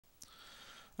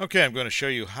Okay, I'm going to show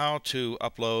you how to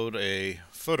upload a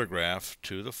photograph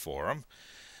to the forum.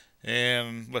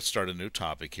 And let's start a new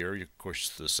topic here. Of course,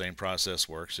 the same process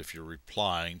works if you're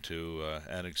replying to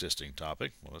an existing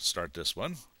topic. Well, let's start this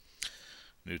one.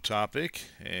 New topic,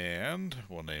 and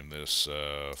we'll name this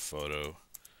photo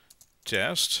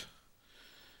test.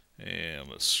 And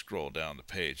let's scroll down the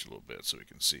page a little bit so we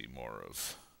can see more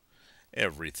of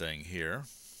everything here.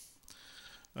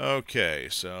 Okay,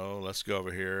 so let's go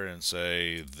over here and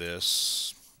say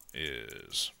this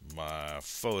is my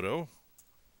photo.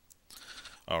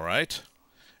 All right.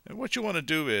 And what you want to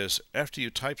do is, after you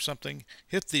type something,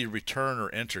 hit the return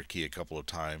or enter key a couple of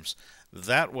times.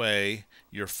 That way,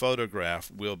 your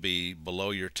photograph will be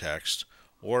below your text,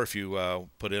 or if you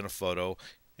put in a photo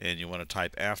and you want to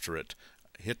type after it,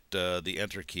 hit the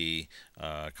enter key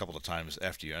a couple of times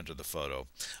after you enter the photo.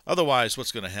 Otherwise,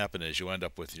 what's going to happen is you end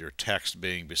up with your text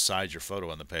being beside your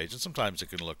photo on the page, and sometimes it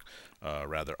can look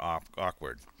rather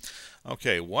awkward.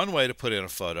 Okay, one way to put in a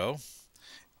photo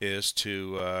is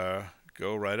to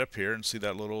go right up here and see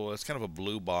that little, it's kind of a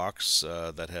blue box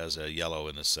that has a yellow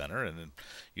in the center, and then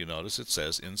you notice it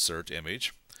says Insert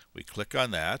Image. We click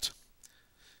on that,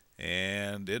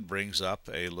 and it brings up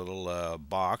a little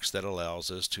box that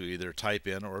allows us to either type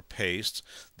in or paste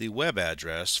the web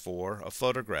address for a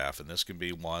photograph. And this can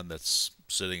be one that's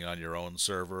sitting on your own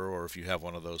server, or if you have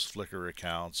one of those Flickr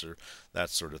accounts or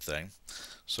that sort of thing.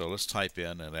 So let's type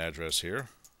in an address here.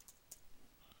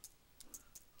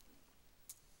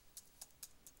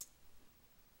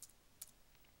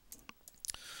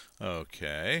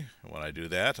 Okay, when I do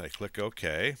that, I click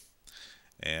OK,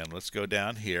 and let's go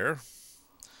down here,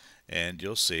 and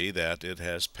you'll see that it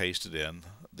has pasted in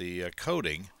the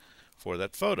coding for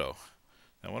that photo.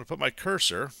 Now, I want to put my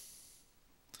cursor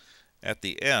at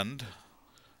the end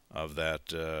of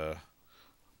that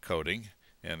coding,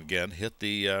 and again hit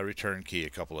the return key a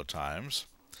couple of times,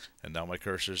 and now my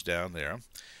cursor's down there.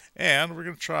 And we're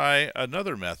going to try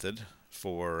another method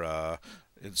for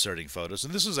inserting photos,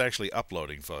 and this is actually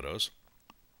uploading photos.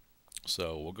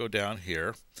 So we'll go down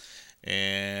here,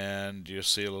 and you'll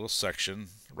see a little section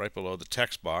right below the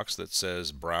text box that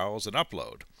says Browse and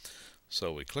Upload.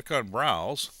 So we click on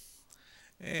Browse,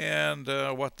 and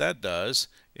what that does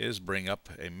is bring up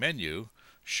a menu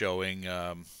showing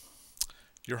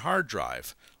your hard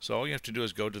drive. So all you have to do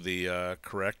is go to the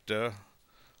correct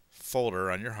folder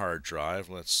on your hard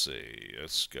drive. Let's see.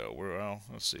 Let's go. Well,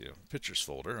 let's see. Pictures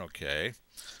folder. Okay.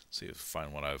 Let's see if I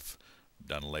find one I've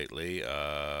done lately.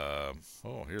 Oh,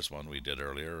 here's one we did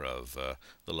earlier of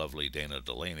the lovely Dana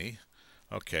Delaney.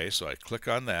 Okay, so I click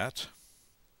on that,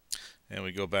 and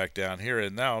we go back down here,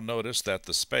 and now notice that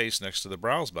the space next to the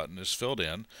Browse button is filled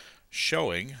in,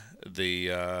 showing the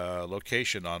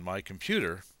location on my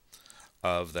computer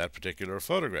of that particular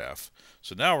photograph.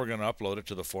 So now we're going to upload it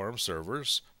to the forum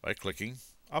servers by clicking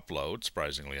Upload,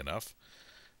 surprisingly enough.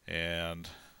 And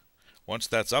once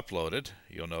that's uploaded,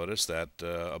 you'll notice that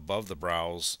above the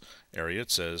Browse area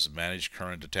it says Manage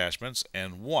Current Attachments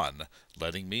and 1,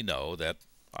 letting me know that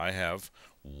I have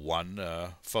one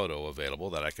photo available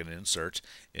that I can insert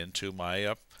into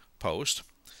my post.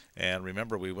 And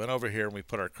remember, we went over here and we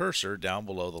put our cursor down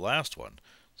below the last one.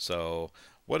 So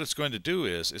what it's going to do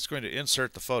is it's going to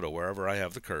insert the photo wherever I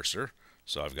have the cursor.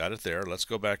 So I've got it there. Let's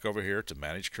go back over here to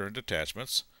Manage Current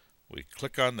Attachments. We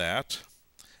click on that,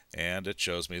 and it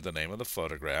shows me the name of the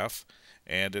photograph,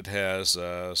 and it has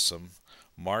some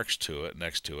marks to it,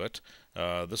 next to it.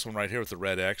 This one right here with the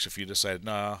red X, if you decide,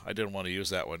 nah, I didn't want to use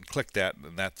that one, click that,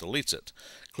 and that deletes it.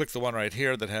 Click the one right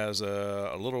here that has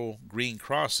a little green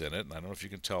cross in it, and I don't know if you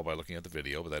can tell by looking at the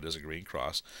video, but that is a green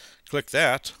cross. Click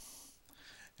that,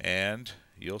 and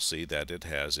you'll see that it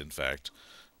has, in fact,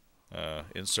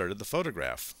 inserted the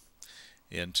photograph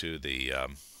into the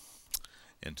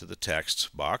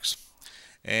text box.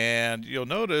 And you'll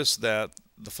notice that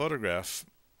the photograph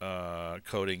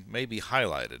coding may be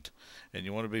highlighted, and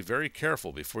you want to be very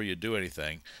careful before you do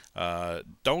anything.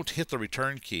 Don't hit the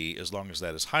return key as long as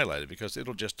that is highlighted, because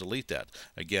it'll just delete that.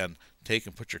 Again, take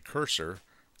and put your cursor,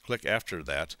 click after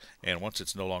that, and once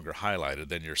it's no longer highlighted,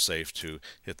 then you're safe to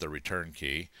hit the return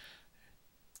key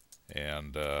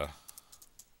and go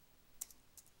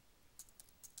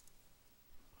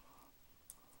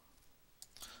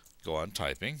on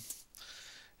typing.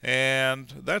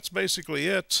 And that's basically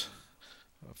it.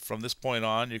 From this point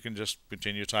on, you can just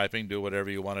continue typing, do whatever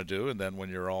you want to do, and then when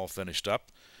you're all finished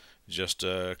up, just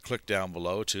click down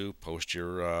below to post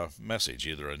your message,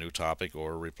 either a new topic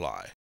or a reply.